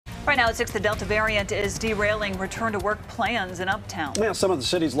Right now at 6, the Delta variant is derailing return to work plans in Uptown. Yeah, some of the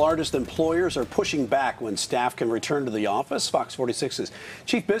city's largest employers are pushing back when staff can return to the office. Fox 46's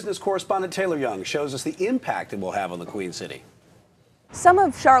chief business correspondent Taylor Young shows us the impact it will have on the Queen City. Some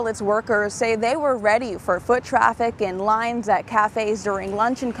of Charlotte's workers say they were ready for foot traffic and lines at cafes during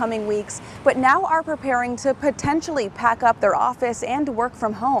lunch in coming weeks, but now are preparing to potentially pack up their office and work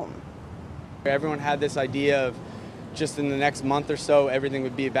from home. Everyone had this idea of just in the next month or so, everything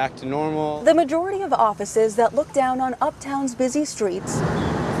would be back to normal. The majority of offices that look down on Uptown's busy streets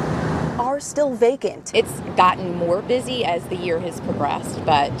are still vacant. It's gotten more busy as the year has progressed,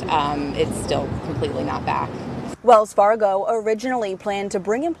 but it's still completely not back. Wells Fargo originally planned to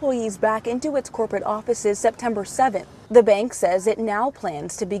bring employees back into its corporate offices September 7th. The bank says it now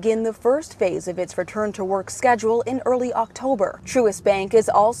plans to begin the first phase of its return to work schedule in early October. Truist Bank is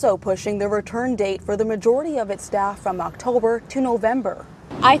also pushing the return date for the majority of its staff from October to November.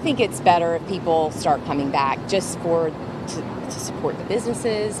 I think it's better if people start coming back just to support the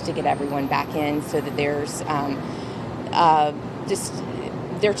businesses, to get everyone back in so that there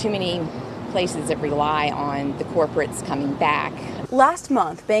are too many places that rely on the corporates coming back. Last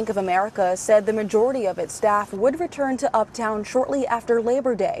month, Bank of America said the majority of its staff would return to Uptown shortly after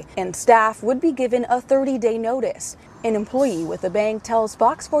Labor Day, and staff would be given a 30-day notice. An employee with the bank tells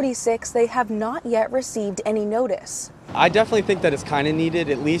Fox 46 they have not yet received any notice. I definitely think that it's kind of needed,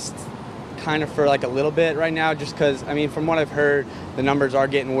 at least kind of for like a little bit right now, just because, I mean, from what I've heard, the numbers are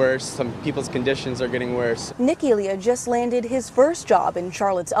getting worse. Some people's conditions are getting worse. Nick Elia just landed his first job in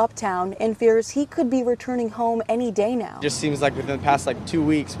Charlotte's Uptown and fears he could be returning home any day now. It just seems like within the past 2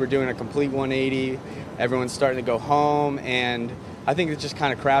 weeks, we're doing a complete 180. Everyone's starting to go home, and I think it's just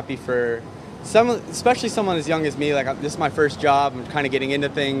kind of crappy for especially someone as young as me. Like, this is my first job. I'm kind of getting into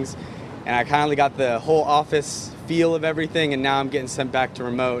things, and I kind of got the whole office feel of everything, and now I'm getting sent back to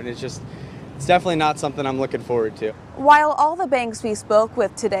remote, and it's definitely not something I'm looking forward to. While all the banks we spoke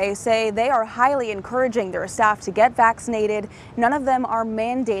with today say they are highly encouraging their staff to get vaccinated, none of them are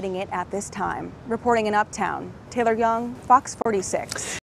mandating it at this time. Reporting in Uptown, Taylor Young, Fox 46.